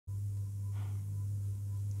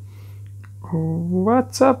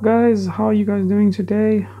What's up, guys? How are you guys doing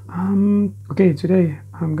today? Okay, today,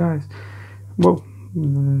 guys, whoa,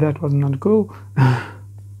 that was not cool.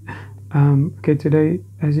 Okay, today,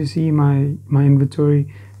 as you see my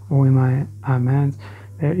inventory or in my hands,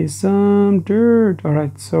 there is some dirt. All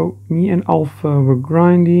right, so me and Alpha were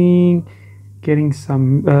grinding, getting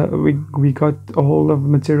some. We got a hold of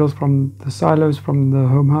materials from the silos, from the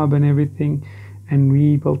home hub, and everything, and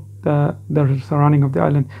we built the surrounding of the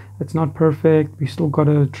island. It's not perfect. We still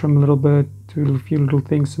gotta trim a little bit, do a few little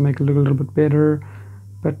things to make it look a little bit better.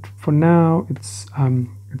 But for now, it's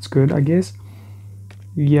good, I guess.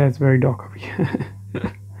 Yeah, it's very dark over here.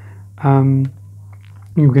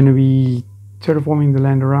 We're gonna be terraforming the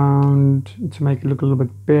land around to make it look a little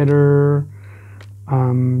bit better.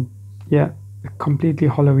 Yeah, completely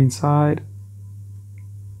hollow inside.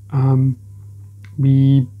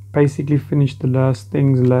 We basically finished the last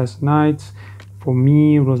things last night. For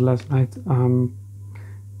me, it was last night.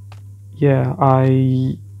 Yeah,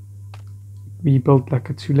 we built like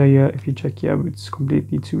a 2-layer. If you check here, it's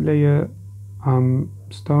completely 2-layer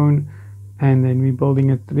stone, and then we're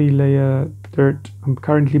building a 3-layer dirt. I'm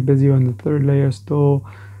currently busy on the 3rd layer still.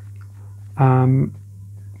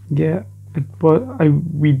 Yeah, I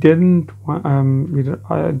didn't want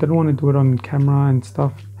to do it on camera and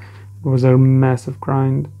stuff. It was a massive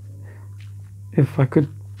grind. If I could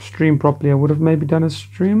stream properly, I would have maybe done a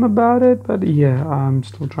stream about it, but yeah, I'm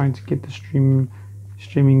still trying to get the streaming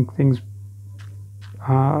things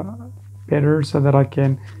better so that I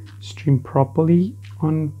can stream properly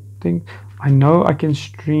on things. I know I can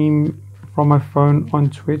stream from my phone on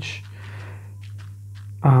Twitch.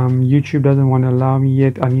 YouTube doesn't want to allow me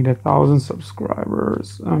yet. I need 1,000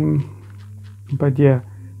 subscribers. But yeah,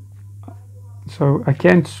 so I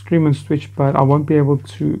can't stream on Twitch, but I won't be able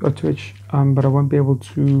to but I won't be able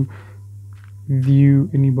to view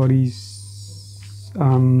anybody's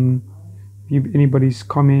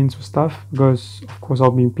comments or stuff, because of course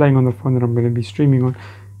I'll be playing on the phone that I'm going to be streaming on.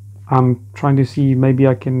 I'm trying to see, maybe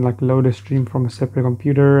I can like load a stream from a separate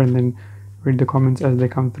computer and then read the comments as they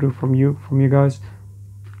come through from you guys.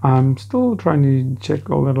 I'm still trying to check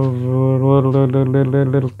all little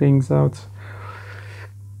things out,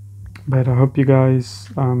 but I hope you guys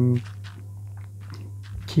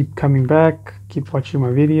keep coming back, keep watching my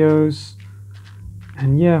videos,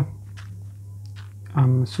 and yeah,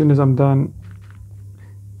 as soon as I'm done,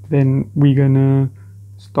 then we're gonna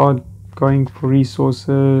start going for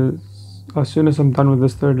resources. As soon as I'm done with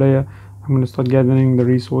this 3rd layer, I'm gonna start gathering the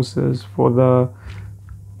resources for the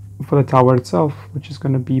tower itself, which is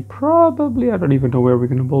gonna be probably, I don't even know where we're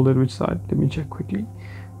gonna build it, which side. Let me check quickly.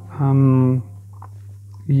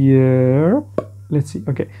 Yeah, let's see.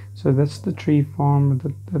 Okay, so that's the tree farm.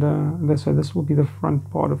 So this will be the front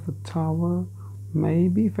part of the tower,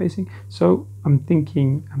 maybe facing. So I'm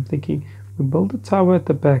thinking we build the tower at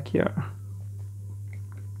the back here.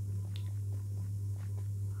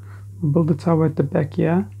 We build the tower at the back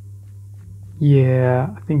here.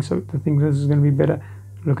 Yeah, I think so. I think this is gonna be better.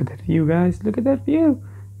 Look at that view, guys. Look at that view.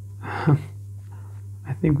 I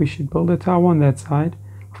think we should build a tower on that side.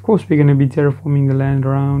 Of course, we're going to be terraforming the land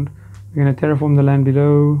around. We're going to terraform the land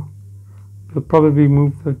below. We'll probably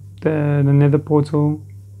move the nether portal.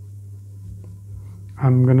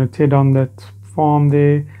 I'm going to tear down that farm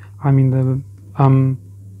there. I mean,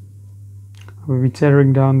 we'll be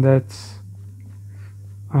tearing down that.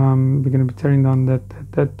 We're going to be tearing down that.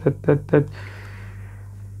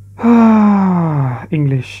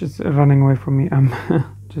 English is running away from me. I'm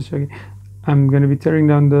just joking. I'm going to be tearing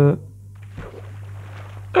down the.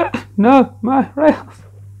 No, my rails.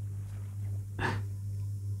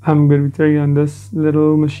 I'm going to be tearing on this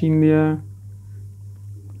little machine there.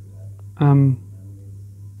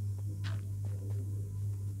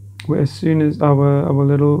 Where as soon as our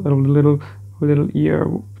little ear,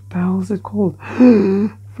 what the hell is it called?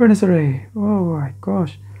 Furnace array. Oh my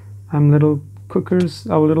gosh. Little cookers,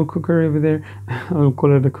 our little cooker over there. I'll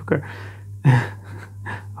call it a cooker. A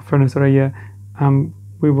furnace array, yeah.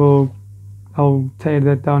 I'll tear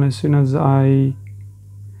that down as soon as I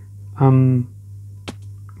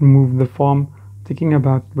move the farm. Thinking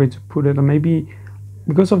about where to put it, or maybe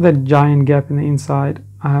because of that giant gap in the inside,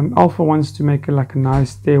 Alpha wants to make it like a nice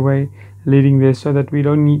stairway leading there, so that we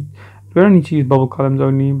don't need to use bubble columns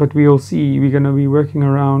only. But we'll see. We're gonna be working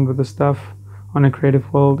around with the stuff on a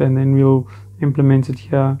creative world, and then we'll implement it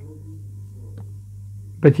here.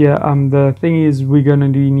 But yeah, the thing is, we're gonna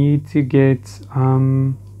need to get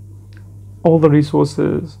all the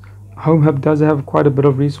resources. Home Hub does have quite a bit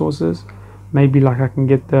of resources. Maybe like I can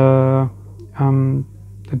get the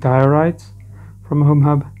diorite from Home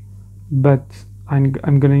Hub, but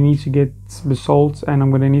I'm gonna need to get basalt, and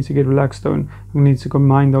I'm gonna need to get relaxstone. I'm gonna need to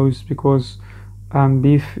combine those because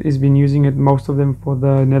Beef has been using it, most of them, for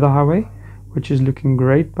the nether highway, which is looking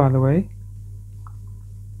great, by the way.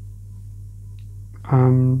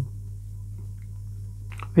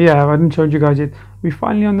 Yeah, I hadn't showed you guys yet. We're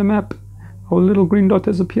finally on the map. Our little green dot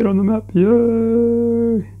has appeared on the map.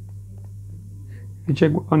 Yay! If you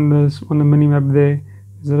check on the mini map there,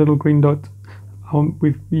 there's a little green dot.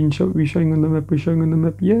 We're showing on the map. We're showing on the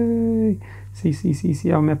map. Yay!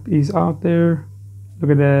 See, our map is out there.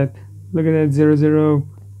 Look at that. Look at that, 0, 0.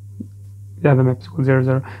 Yeah, the map's called 0,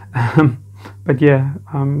 0. But yeah,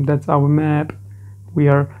 that's our map. We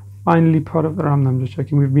are finally part of the realm. I'm just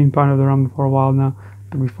checking. We've been part of the realm for a while now,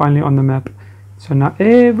 but we're finally on the map. So now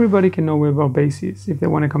everybody can know where our base is if they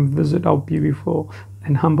want to come visit our beautiful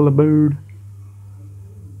and humble abode.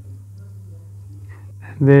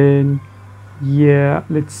 And then, yeah,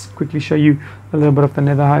 let's quickly show you a little bit of the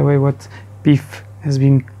nether highway, what Beef has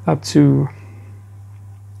been up to.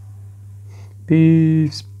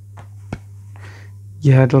 Beef's,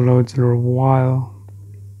 yeah, it'll load for a while.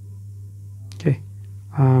 Okay,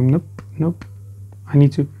 nope. I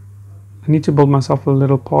need to build myself a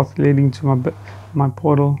little path leading to my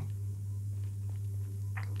portal.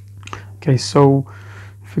 Okay, so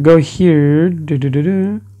if we go here,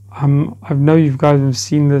 I know you guys have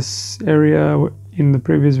seen this area in the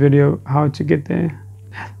previous video, how to get there.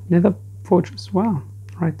 Nether fortress, wow,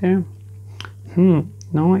 right there.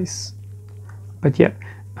 Nice. But yeah,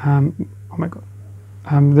 oh my god,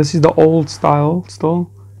 this is the old style still,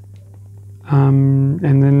 and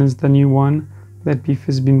then there's the new one that Beef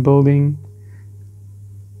has been building.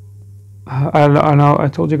 I know I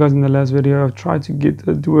told you guys in the last video I've tried to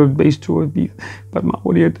do a base tour of Beef, but my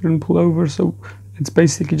audio didn't pull over, so it's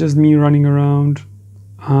basically just me running around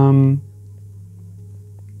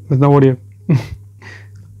with no audio.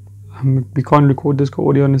 We can't record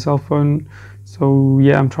Discord audio on a cell phone, so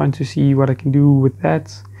yeah, I'm trying to see what I can do with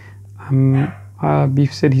that.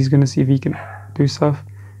 Beef said he's gonna see if he can do stuff,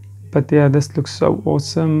 but yeah, this looks so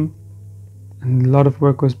awesome, and a lot of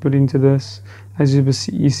work was put into this. As you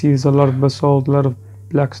see there's a lot of basalt, a lot of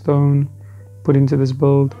blackstone put into this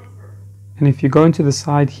build. And if you go into the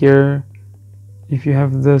side here, if you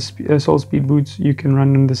have the soul speed boots, you can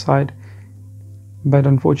run on the side, but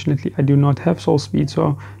unfortunately I do not have soul speed,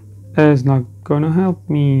 so it's not gonna help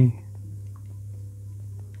me.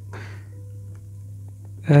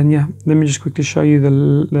 And yeah, let me just quickly show you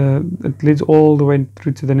it leads all the way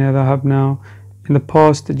through to the nether hub now. In the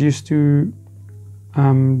past it used to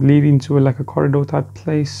lead into like a corridor type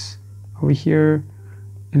place over here.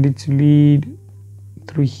 It needs to lead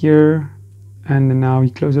through here, and then now we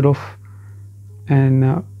close it off.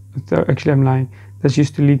 And actually I'm lying, this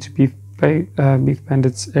used to lead to Beef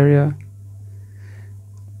Bandit's area,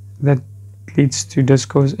 that leads to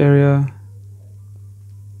Disco's area.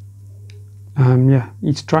 Yeah,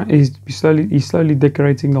 he's slowly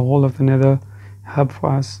decorating the whole of the nether hub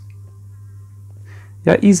for us.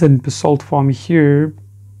 Yeah, is a basalt farm here,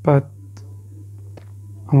 but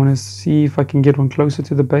I want to see if I can get one closer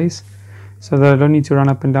to the base so that I don't need to run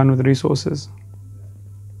up and down with resources.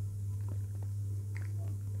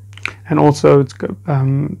 And also, it's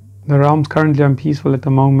the realm's currently unpeaceful at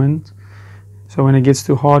the moment, so when it gets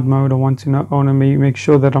to hard mode, I want to make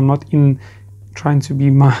sure that I'm not trying to be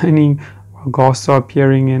mining while ghosts are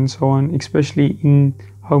appearing and so on, especially in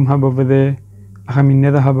home hub over there. I mean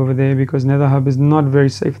nether hub over there, because nether hub is not very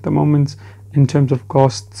safe at the moment in terms of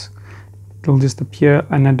ghosts. They'll just appear,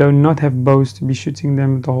 and I do not have bows to be shooting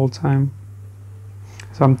them the whole time.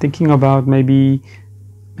 So I'm thinking about maybe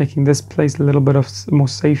making this place a little bit more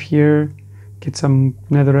safe here. Get some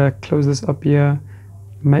netherrack, close this up here,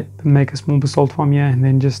 make a small basalt farm here, and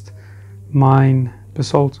then just mine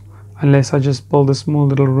basalt. Unless I just build a small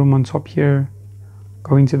little room on top here,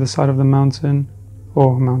 going to the side of the mountain,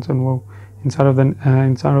 or mountain wall, inside of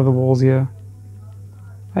the walls here.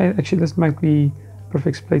 Actually, this might be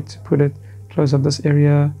perfect place to put it. Close up this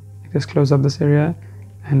area, just close up this area,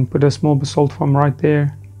 and put a small basalt farm right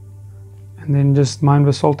there, and then just mine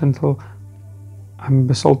basalt until I'm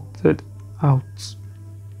basalted out.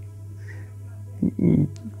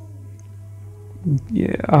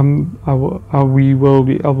 Yeah, I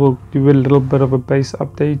will do a little bit of a base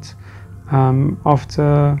update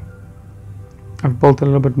after I've built a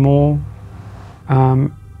little bit more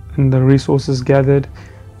and the resources gathered.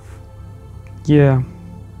 Yeah.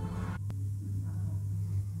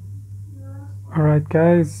 Alright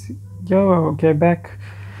guys, okay, back.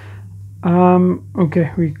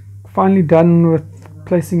 Okay, we finally done with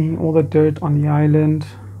placing all the dirt on the island.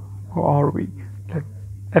 Or are we?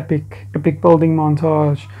 epic building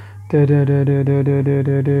montage.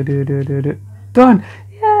 Done.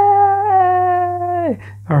 Yay!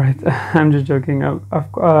 All right, I'm just joking.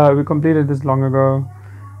 We completed this long ago.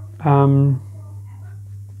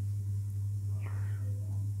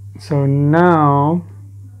 So now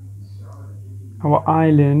our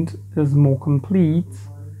island is more complete.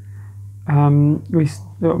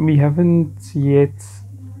 We haven't yet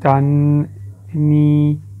done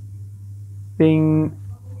anything.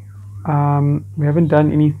 We haven't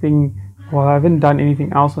done anything. Well, I haven't done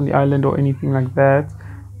anything else on the island or anything like that.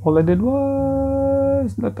 All I did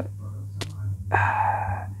was not that.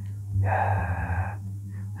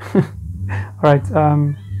 All right.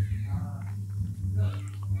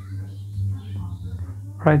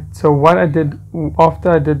 Right. So what I did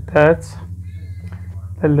after I did that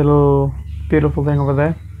little beautiful thing over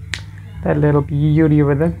there, that little beauty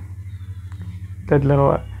over there, that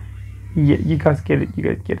little. Yeah, you guys get it. You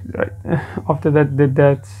guys get it, right? After that, did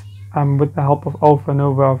that. With the help of Alpha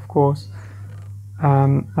Nova, of course.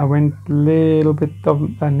 I went a little bit of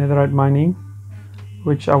netherite mining,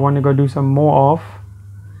 which I want to go do some more of.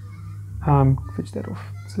 Switch that off.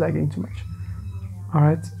 It's lagging too much. All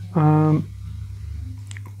right.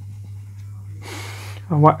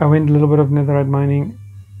 I went a little bit of netherite mining.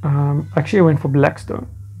 Actually, I went for blackstone.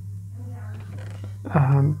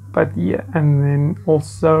 But yeah, and then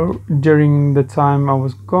also during the time I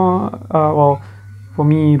was gone, well, for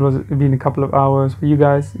me it was been a couple of hours. For you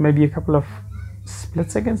guys, maybe a couple of split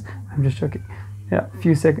seconds. I'm just joking. Yeah, a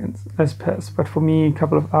few seconds has passed. But for me, a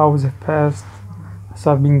couple of hours have passed.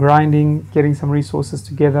 So I've been grinding, getting some resources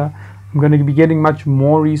together. I'm going to be getting much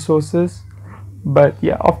more resources. But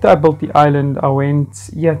yeah, after I built the island, I went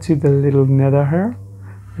to the little nether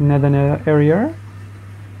area.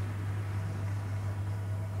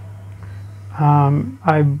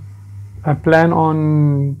 I plan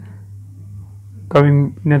on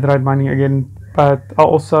going netherite mining again, but I'm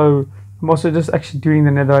also just actually doing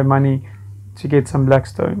the netherite mining to get some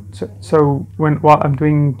blackstone. So while I'm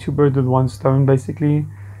doing 2 birds with 1 stone, basically,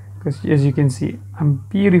 because as you can see, I'm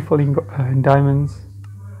beautiful in diamonds,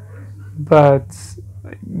 but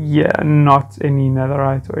yeah, not any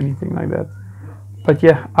netherite or anything like that. But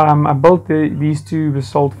yeah, I built these 2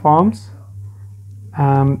 basalt farms.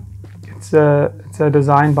 It's a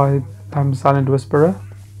design by silentwisparer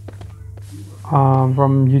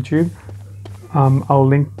from YouTube. I'll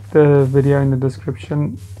link the video in the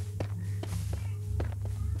description.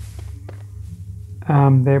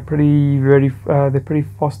 They're pretty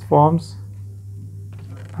fast farms.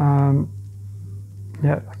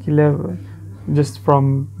 Yeah, like 11. Just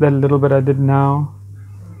from that little bit I did now.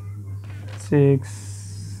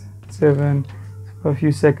 6, 7, for a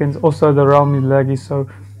few seconds. Also, the realm is laggy, so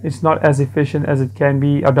it's not as efficient as it can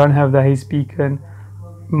be. I don't have the haste beacon.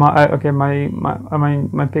 My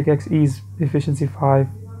pickaxe is efficiency 5.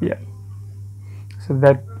 Yeah, so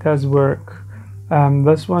that does work.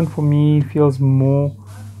 This one for me feels more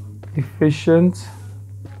efficient.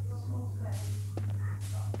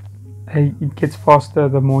 It gets faster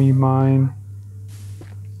the more you mine,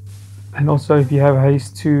 and also if you have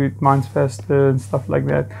haste 2, it mines faster and stuff like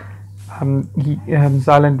that.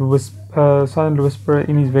 silentwisparer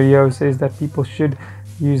in his video says that people should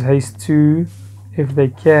use haste 2 if they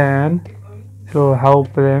can. It'll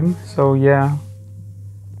help them. So yeah.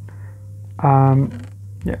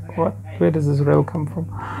 Yeah, where does this rail come from?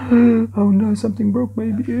 Oh no, something broke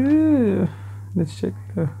maybe. Let's check.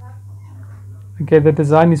 Okay, the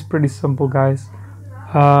design is pretty simple, guys.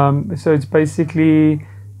 So it's basically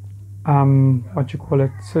what you call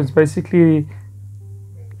it. So it's basically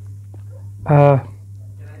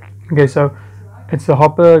okay, so it's a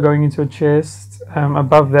hopper going into a chest.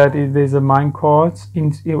 Above that there's a minecart.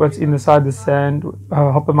 What's inside the sand,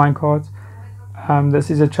 hopper minecart. This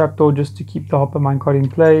is a trapdoor just to keep the hopper minecart in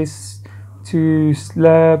place. 2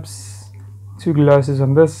 slabs, 2 glasses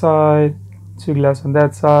on this side, 2 glass on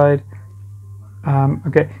that side.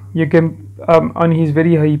 Okay, you can on his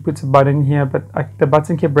video he puts a button here, but the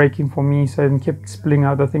button kept breaking for me, so it kept splitting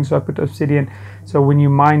out the thing. So I put obsidian, so when you're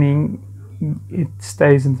mining, it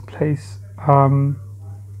stays in place.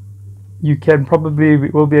 You can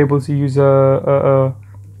will be able to use a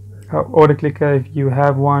auto clicker if you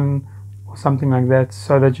have one, or something like that,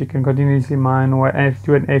 so that you can continuously mine or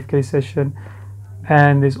do an AFK session.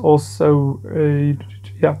 And there's also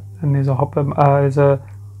and there's a hopper, there's a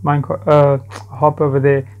minecart, hopper over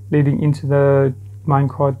there leading into the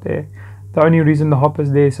minecart there. The only reason the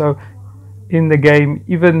hopper's there, so in the game,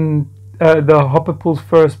 even the hopper pulls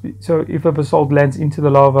first, so if a basalt lands into the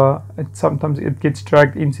lava, sometimes it gets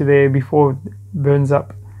dragged into there before it burns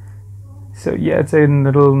up. So yeah, it's a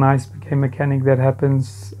little nice game mechanic that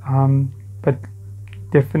happens. But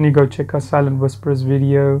definitely go check out Silent Whisperer's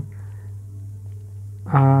video.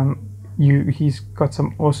 He's got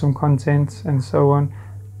some awesome content and so on.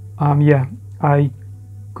 Yeah, I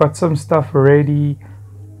got some stuff ready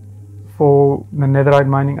for the netherite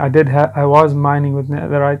mining. I was mining with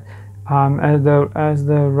netherite. As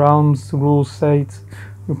the realms rule states,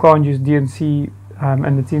 you can't use DNC,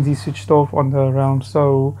 and the TNC switched off on the realm.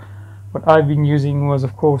 So what I've been using was,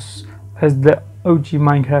 of course, as the OG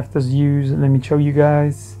Minecrafters use. Let me show you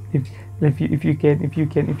guys. If you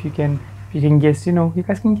can guess, you know, you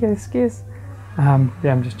guys can guess. Yeah,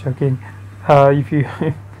 I'm just joking. If you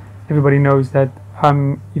everybody knows that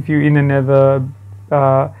if you're in another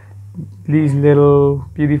these little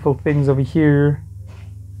beautiful things over here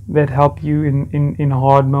that help you in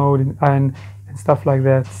hard mode and stuff like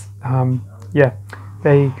that, yeah,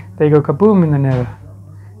 they go kaboom in the nether.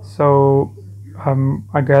 So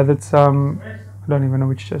I gathered some, I don't even know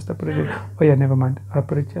which chest I put it in. Oh yeah, never mind, I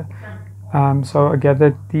put it here. So I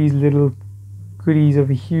gathered these little goodies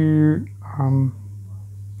over here.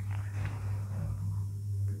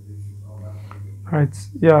 Right,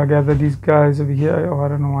 yeah, I gathered these guys over here. Oh, I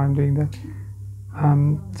don't know why I'm doing that.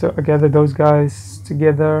 So I gathered those guys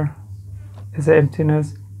together as an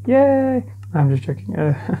emptiness. Yay! I'm just joking.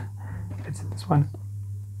 It's this one.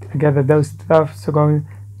 I gathered those stuff. So going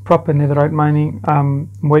proper netherite mining. I'm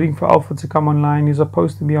waiting for Alpha to come online. He's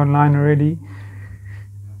supposed to be online already,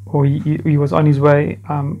 or he was on his way.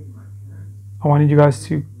 I wanted you guys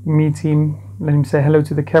to meet him. Let him say hello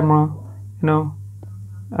to the camera. You know.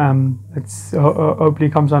 It's hopefully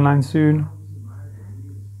comes online soon,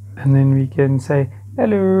 and then we can say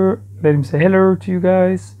hello. Let him say hello to you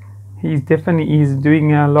guys. He's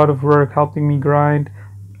doing a lot of work helping me grind.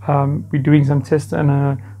 We're doing some tests on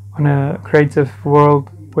a creative world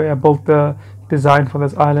where I built the design for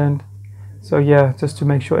this island. So yeah, just to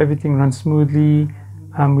make sure everything runs smoothly.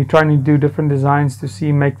 We're trying to do different designs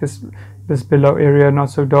to make this below area not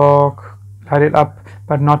so dark, light it up,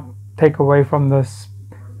 but not take away from the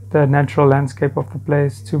natural landscape of the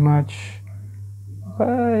place too much.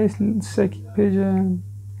 Bye, sicky pigeon.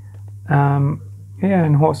 Yeah,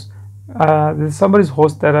 and horse. There's somebody's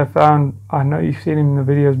horse that I found. I know you've seen him in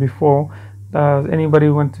the videos before. Does anybody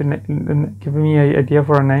want to give me an idea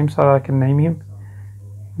for a name so I can name him?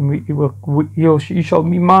 He shall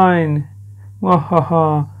be mine.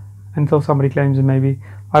 Until somebody claims it, maybe.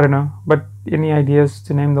 I don't know. But any ideas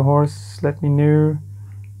to name the horse? Let me know.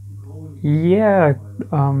 Yeah.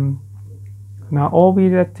 Now all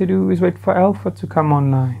we have to do is wait for Alpha to come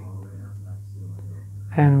online,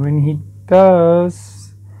 and when he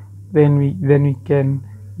does, then we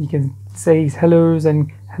can say his hellos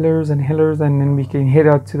and then we can head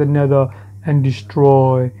out to the nether and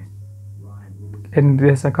destroy. And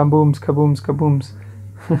there's a kabooms.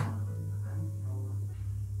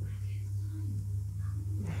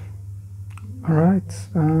 All right.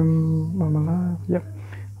 I'm alive. Yep.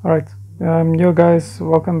 All right. Yo guys,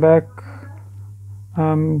 welcome back.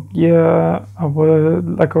 Yeah,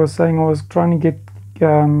 like I was saying, I was trying to get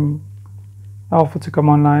Alpha to come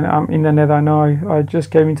online. I'm in the nether. I know I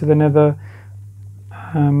just came into the nether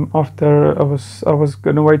after I was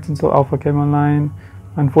gonna wait until Alpha came online.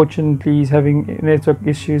 Unfortunately, he's having network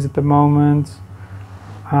issues at the moment.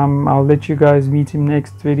 I'll let you guys meet him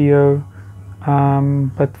next video.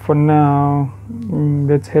 But for now,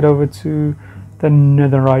 let's head over to the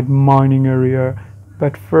netherite mining area.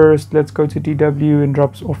 But first, let's go to DW and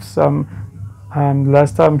drop off some.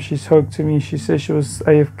 Last time she spoke to me, she said she was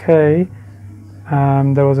AFK.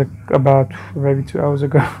 That was about maybe 2 hours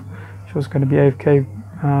ago. She was going to be AFK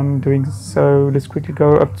doing so. Let's quickly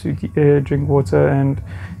go up to Drinkwater and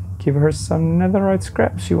give her some netherite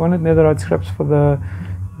scraps. She wanted netherite scraps for the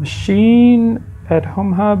machine at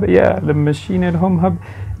Home Hub. Yeah, the machine at Home Hub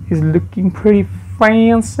is looking pretty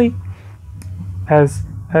fancy. As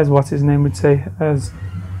what's his name would say, as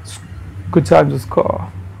Good Times with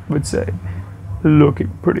Car would say, looking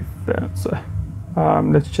pretty fancy.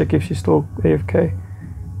 Let's check if she's still AFK.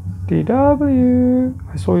 DW,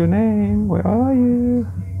 I saw your name. Where are you?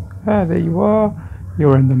 Ah, there you are.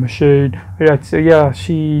 You're in the machine. Right, so yeah,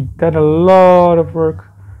 she did a lot of work.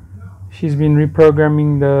 She's been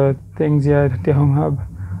reprogramming the things here at the Home Hub.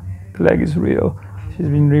 The lag is real. She's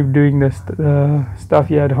been redoing the stuff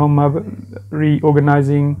here at Home Hub,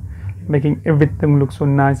 reorganizing, making everything look so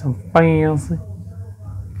nice and fancy.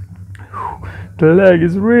 The lag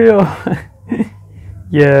is real.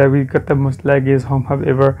 Yeah, we got the most laggiest Home Hub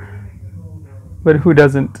ever. But who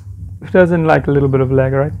doesn't? Who doesn't like a little bit of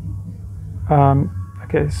lag, right?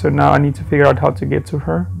 Okay, so now I need to figure out how to get to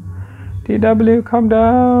her. DW, calm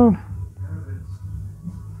down.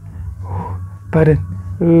 Button.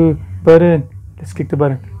 Ooh, button. Let's click the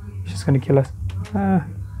button. She's gonna kill us.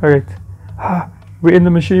 Alright. We're in the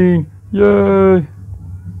machine. Yay!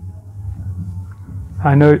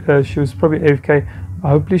 I know she was probably AFK.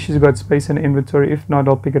 Hopefully she's got space in the inventory. If not,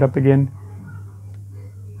 I'll pick it up again.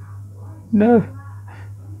 No.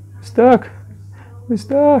 Stuck. We're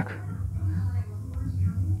stuck.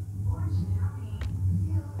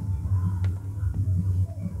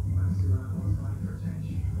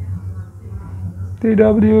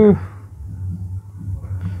 DW.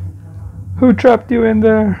 Who trapped you in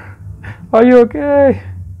there? Are you okay?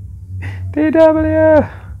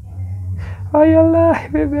 DW. Are you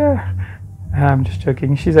alive in there? I'm just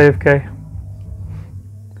joking. She's AFK.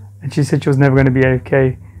 And she said she was never going to be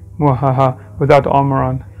AFK. Mwahaha. Without armor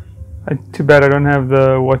on. Too bad I don't have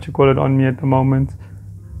the on me at the moment.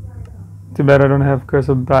 Too bad I don't have Curse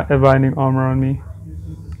of Binding armor on me.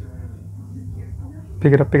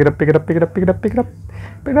 Pick it up, pick it up, pick it up, pick it up, pick it up, pick it up,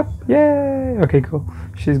 pick it up. Yay! Okay, cool.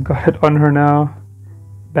 She's got it on her now.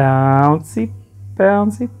 Bouncy,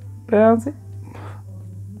 bouncy, bouncy.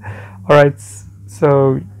 Alright,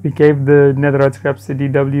 so we gave the netherite scraps to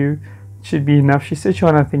DW. It should be enough. She said she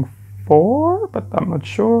wanted, I think, 4, but I'm not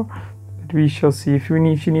sure. But we shall see. If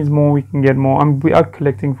she needs more, we can get more. We are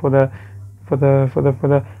collecting for the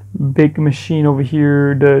big machine over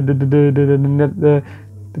here.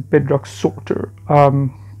 The bedrock sorter.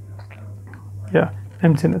 Yeah,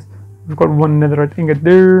 emptiness. We've got 1 netherite ingot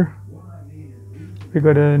there. We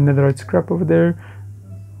got a netherite scrap over there.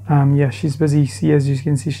 Yeah, she's busy. See, as you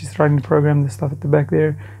can see, she's trying to program the stuff at the back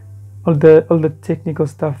there. All the technical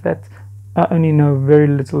stuff that I only know very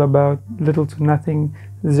little about. Little to nothing.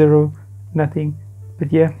 Zero, nothing.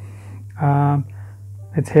 But yeah,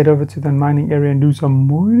 let's head over to the mining area and do some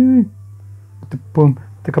mining. The boom.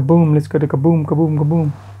 The kaboom, let's go to kaboom, kaboom,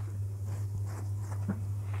 kaboom.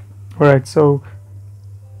 Alright, so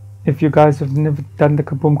if you guys have never done the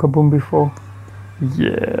kaboom, kaboom before,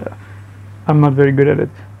 yeah, I'm not very good at it.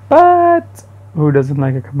 But who doesn't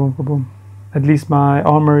like a kaboom, kaboom? At least my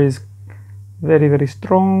armor is very, very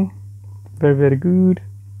strong, very, very good.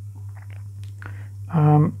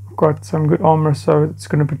 Got some good armor, so it's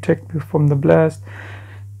going to protect me from the blast.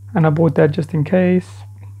 And I bought that just in case.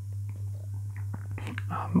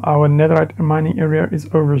 Our netherite mining area is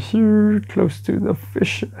over here, close to the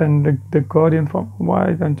fish and the guardian farm.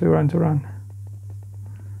 Why don't you run to run?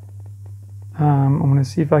 I'm gonna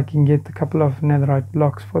see if I can get a couple of netherite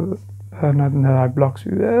blocks for the not netherite blocks.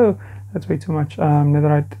 Oh, that's way too much.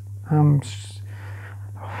 Netherite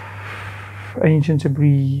ancient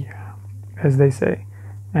debris, as they say,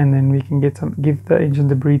 and then we can give the ancient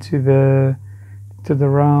debris to the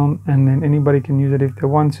realm, and then anybody can use it if they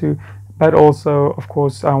want to. But also, of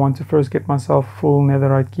course, I want to first get myself full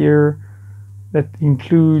netherite gear. That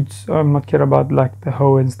includes, I'm not care about like the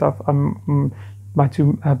hoe and stuff. My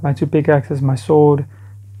two pickaxes, my sword,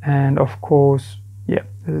 and of course, yeah,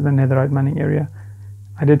 this is the netherite mining area.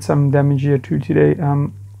 I did some damage here too today.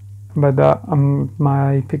 But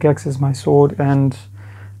my pickaxes, my sword, and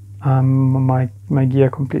my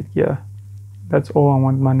gear, complete gear. That's all I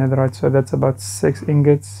want my netherite. So that's about 6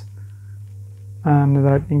 ingots.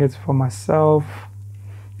 Netherite ingots for myself,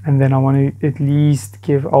 and then I want to at least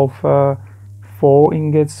give Alpha 4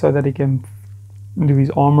 ingots so that he can do his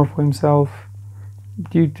armor for himself,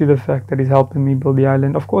 due to the fact that he's helping me build the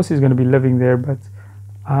island. Of course he's going to be living there, but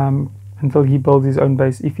until he builds his own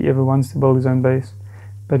base, if he ever wants to build his own base.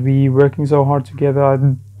 But we're working so hard together,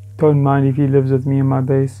 I don't mind if he lives with me in my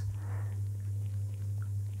base.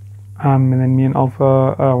 And then me and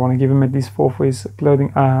Alpha, I want to give him at least 4 for his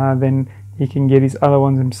clothing, then he can get his other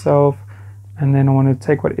ones himself. And then I want to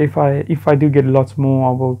take if I do get lots more,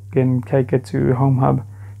 I will again take it to Home Hub,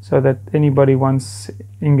 so that anybody wants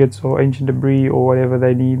ingots or ancient debris or whatever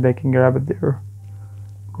they need, they can grab it there.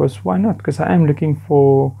 Because why not? Because I am looking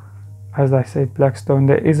for, as I say, blackstone.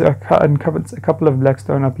 There is a couple of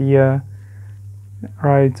blackstone up here,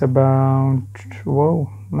 right about, whoa,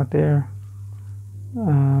 not there.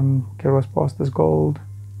 Okay, it was past this gold.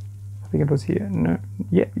 I think it was here. No,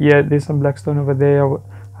 yeah, there's some blackstone over there. I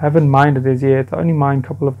haven't mined it yet. I only mined a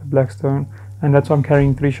couple of the blackstone, and that's why I'm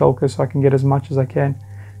carrying 3 shulkers, so I can get as much as I can.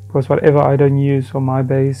 Because whatever I don't use for my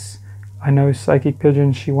base, I know Psychic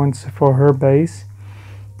Pigeon, she wants for her base,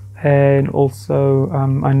 and also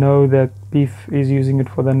I know that Beef is using it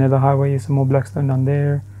for the Nether Highway. There's some more blackstone down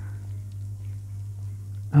there.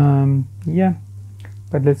 Yeah,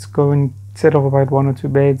 but let's go and set off about 1 or 2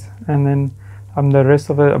 beds, and then the rest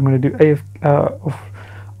of it I'm going to do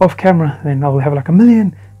off camera. Then I'll have like 1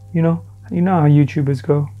 million, you know how YouTubers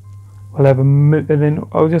go. I'll have and then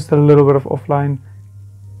just a little bit of offline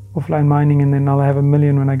mining, and then I'll have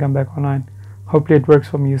 1,000,000 when I come back online. Hopefully it works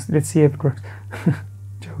for me. Let's see if it works.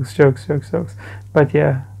 jokes. But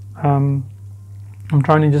yeah, I'm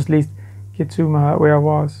trying to just at least get to where I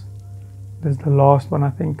was. This is the last one, I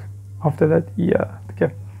think. After that, yeah.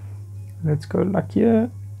 Okay, let's go like here.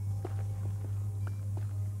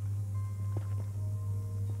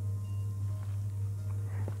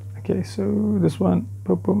 Okay, so this one,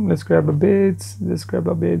 boom. Let's grab our beds. Let's grab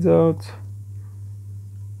our beds out.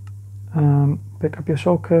 Pick up your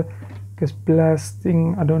shulker, because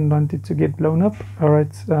blasting, I don't want it to get blown up.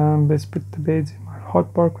 Alright, let's put the beds in my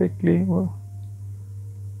hotbar quickly. Whoa.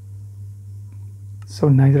 So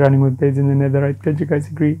nice running with beds in the netherite. Don't you guys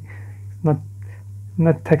agree?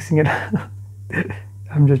 Not taxing it.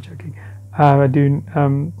 I'm just joking. I do.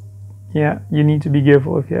 Yeah, you need to be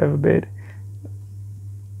careful if you have a bed.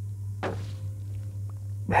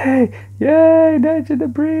 Hey, yay, nature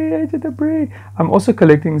debris. I'm also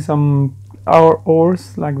collecting some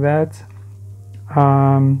ores like that.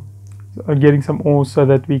 Getting some ores so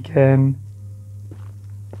that we can.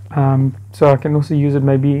 So I can also use it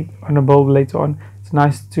maybe on a build later on. It's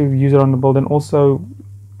nice to use it on the build, and also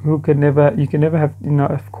you can never have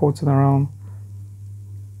enough quartz in the realm.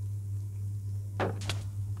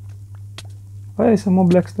 Hey, some more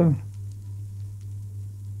blackstone.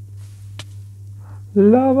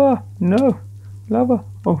 Lava! No! Lava!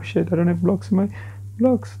 Oh shit, I don't have blocks in my...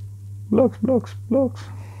 Blocks! Oh,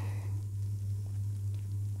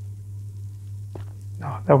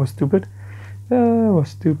 that was stupid. That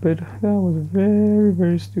was very,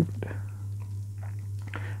 very stupid.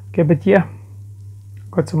 Okay, but yeah.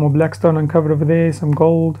 Got some more blackstone uncovered over there, some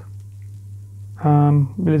gold.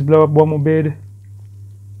 Let's blow up one more bed.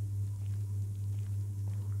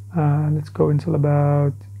 Let's go until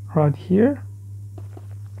about right here.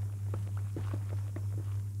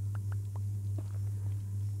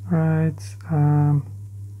 Right,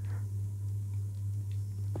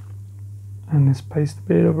 and let's place the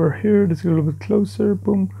bed over here. Let's get a little bit closer,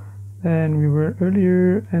 boom, than we were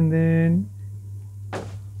earlier, and then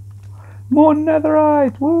more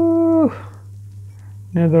netherite, woo!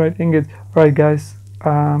 Netherite ingots. Alright guys,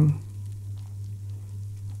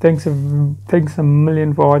 thanks a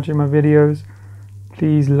million for watching my videos.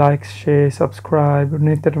 Please like, share, subscribe,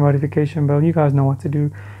 hit that notification bell. You guys know what to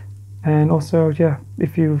do. And also, yeah,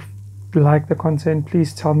 if you like the content,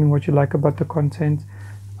 please tell me what you like about the content.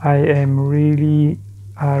 I really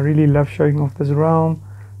love showing off this realm,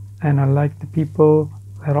 and I like the people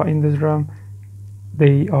that are in this realm.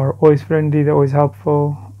 They are always friendly, they're always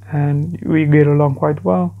helpful, and we get along quite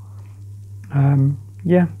well.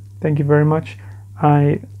 Yeah, thank you very much.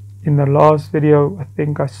 In the last video, I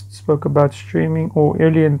think I spoke about streaming, or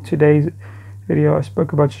earlier in today's video I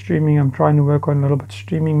spoke about streaming. I'm trying to work on a little bit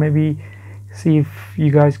streaming, maybe see if you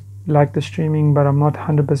guys like the streaming, but I'm not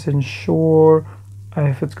 100% sure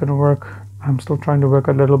if it's gonna work. I'm still trying to work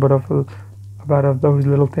a little bit about those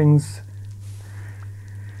little things.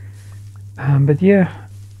 But yeah,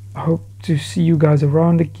 I hope to see you guys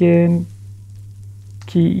around again.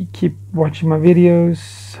 Keep watching my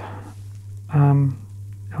videos.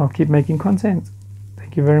 I'll keep making content.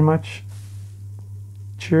 Thank you very much.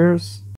 Cheers.